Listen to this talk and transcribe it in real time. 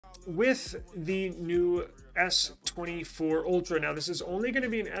with the new S24 Ultra. Now, this is only going to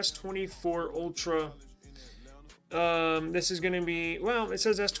be an S24 Ultra. This is going to be, well, it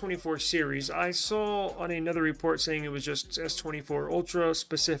says S24 series. I saw on another report saying it was just S24 Ultra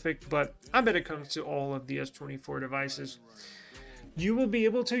specific, but I bet it comes to all of the S24 devices. You will be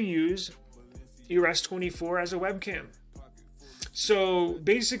able to use your S24 as a webcam. So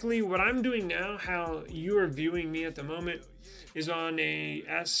basically what I'm doing now, how you are viewing me at the moment, is on a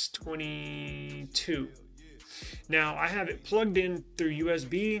S22. Now I have it plugged in through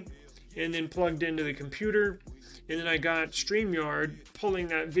USB and then plugged into the computer, and then I got StreamYard pulling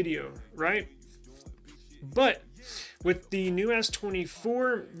that video, right? But with the new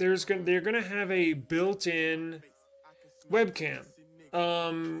S24, they're gonna have a built-in webcam.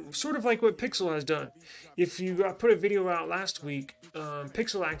 Sort of like what Pixel has done. If you put a video out last week,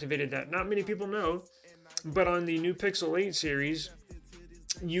 Pixel activated that. Not many people know, but on the new Pixel 8 series,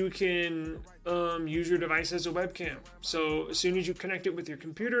 you can use your device as a webcam. So as soon as you connect it with your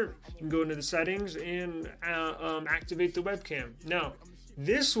computer, you can go into the settings and activate the webcam. Now,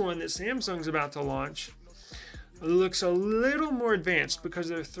 this one that Samsung's about to launch looks a little more advanced because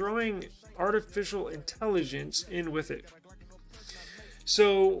they're throwing artificial intelligence in with it.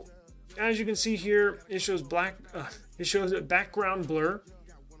 So, as you can see here, it shows it shows a background blur.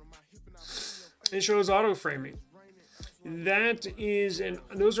 It shows auto framing. That is, and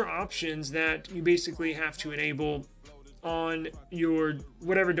those are options that you basically have to enable on your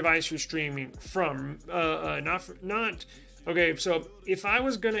whatever device you're streaming from. Okay. So if I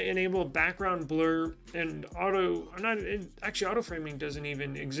was gonna enable background blur and auto framing doesn't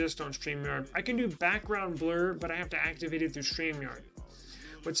even exist on StreamYard. I can do background blur, but I have to activate it through StreamYard.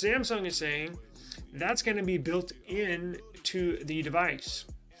 What Samsung is saying, that's going to be built in to the device,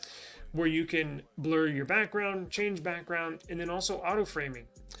 where you can blur your background, change background, and then also auto framing.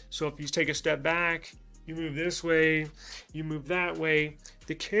 So if you take a step back, you move this way, you move that way,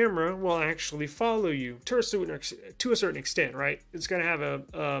 the camera will actually follow you to a certain extent, right? It's going to have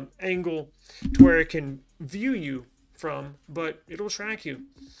a angle to where it can view you from, but it'll track you.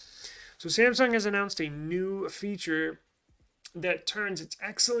 So Samsung has announced a new feature that turns its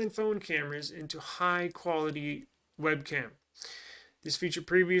excellent phone cameras into high-quality webcam. This feature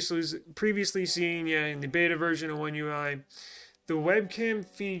previously seen in the beta version of One UI. The webcam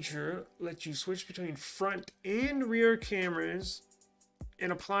feature lets you switch between front and rear cameras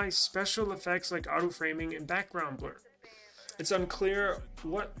and apply special effects like auto framing and background blur. It's unclear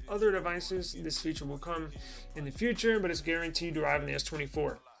what other devices this feature will come in the future, but it's guaranteed to arrive in the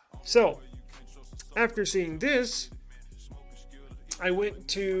S24. So, after seeing this, I went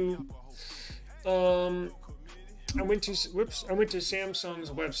to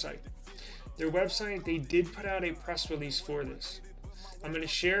Samsung's website. Their website, they did put out a press release for this. I'm going to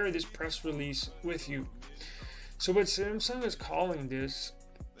share this press release with you. So what Samsung is calling this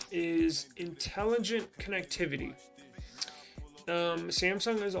is intelligent connectivity.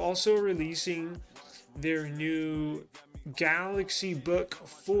 Samsung is also releasing their new Galaxy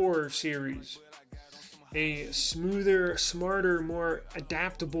Book4 series. A smoother, smarter, more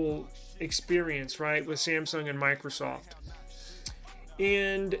adaptable experience, right, with Samsung and Microsoft.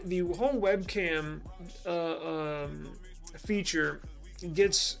 And the whole webcam feature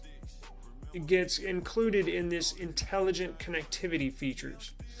gets included in this intelligent connectivity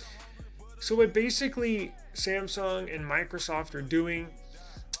features. So what basically Samsung and Microsoft are doing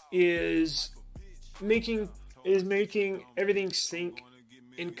is making everything sync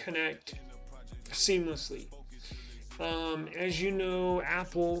and connect seamlessly. As you know,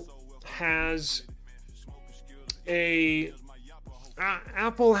 Apple has a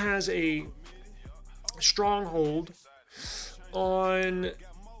stronghold on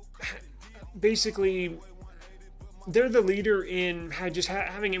basically. They're the leader in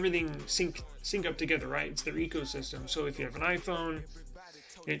having everything sync up together, right? It's their ecosystem. So if you have an iPhone,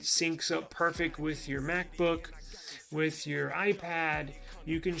 it syncs up perfect with your MacBook, with your iPad.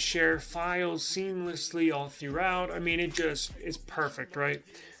 You can share files seamlessly all throughout. I mean, it's perfect, right?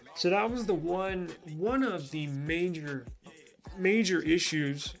 So that was one of the major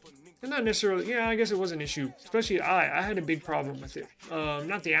issues. And not necessarily, I guess it was an issue. Especially I had a big problem with it.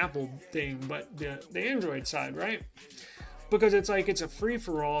 Not the Apple thing, but the Android side, right? Because it's a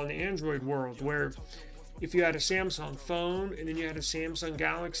free-for-all in the Android world, where if you had a Samsung phone and then you had a Samsung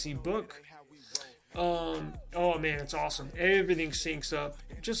Galaxy Book, oh man, it's awesome. Everything syncs up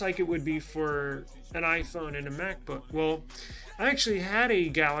just like it would be for an iPhone and a MacBook. Well, I actually had a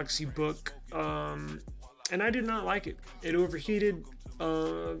Galaxy Book, and I did not like it. It overheated,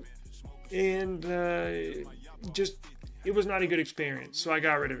 and just it was not a good experience, so I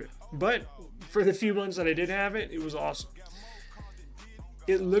got rid of it. But for the few months that I did have it, it was awesome.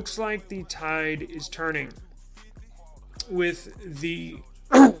 It looks like the tide is turning with the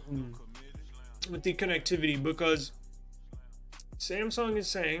with the connectivity, because Samsung is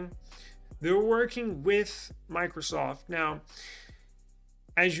saying they're working with Microsoft. Now,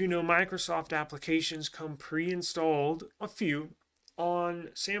 as you know, Microsoft applications come pre-installed, a few, on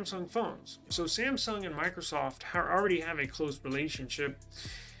Samsung phones. So Samsung and Microsoft already have a close relationship,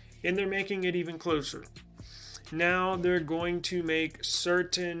 and they're making it even closer. Now they're going to make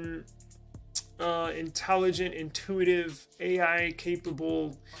certain intelligent, intuitive,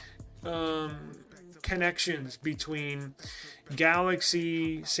 AI-capable connections between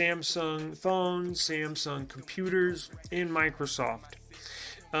Galaxy, Samsung phones, Samsung computers, and Microsoft.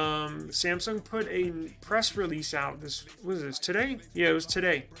 Samsung put a press release out. Was this today? Yeah, it was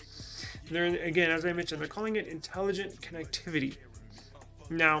today. They're, again, as I mentioned, they're calling it intelligent connectivity.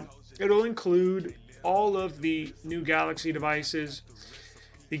 Now, it'll include all of the new Galaxy devices,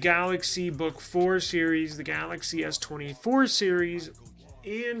 the Galaxy Book4 series, the Galaxy S24 series,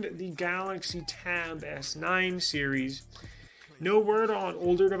 and the Galaxy Tab S9 series. No word on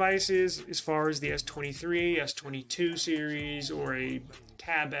older devices as far as the S23, S22 series, or a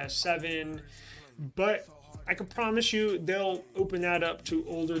Tab S7, but I can promise you they'll open that up to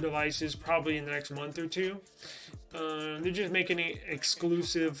older devices probably in the next month or two. They're just making it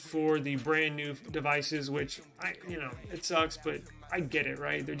exclusive for the brand new devices, which it sucks, but I get it,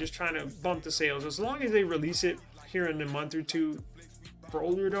 right? They're just trying to bump the sales. As long as they release it here in a month or two for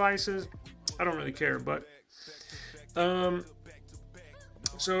older devices, I don't really care. But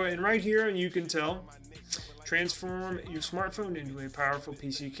so, and right here you can tell, transform your smartphone into a powerful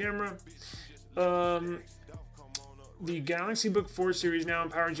PC camera. The Galaxy Book4 series now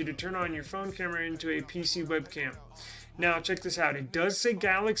empowers you to turn on your phone camera into a PC webcam. Now, check this out. It does say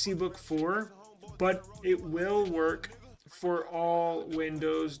Galaxy Book4, but it will work for all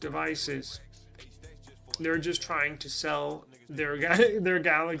Windows devices. They're just trying to sell their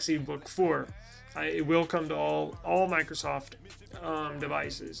Galaxy Book4. It will come to all Microsoft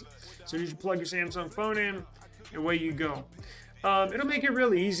devices. So you just plug your Samsung phone in, and away you go. It'll make it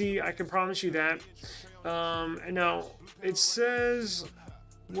really easy, I can promise you that. And now it says,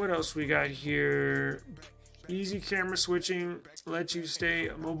 what else we got here? Easy camera switching lets you stay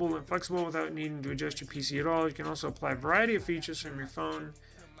mobile and flexible without needing to adjust your PC at all. You can also apply a variety of features from your phone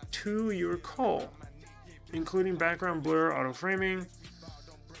to your call, including background blur, auto framing.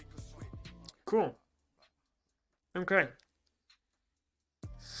 Cool. Okay.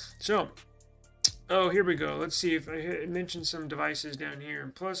 So, oh, here we go. Let's see if I mentioned some devices down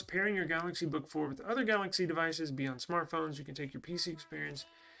here. Plus, pairing your Galaxy Book4 with other Galaxy devices beyond smartphones, you can take your PC experience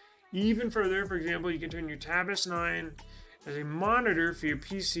even further. For example, you can turn your Tab S9 as a monitor for your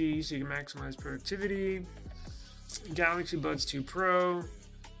PC so you can maximize productivity. Galaxy Buds 2 Pro.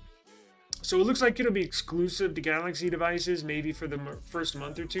 So it looks like it'll be exclusive to Galaxy devices, maybe for the first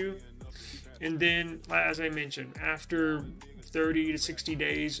month or two. And then, as I mentioned, after 30 to 60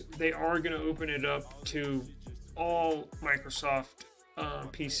 days, they are going to open it up to all Microsoft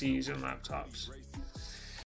PCs and laptops.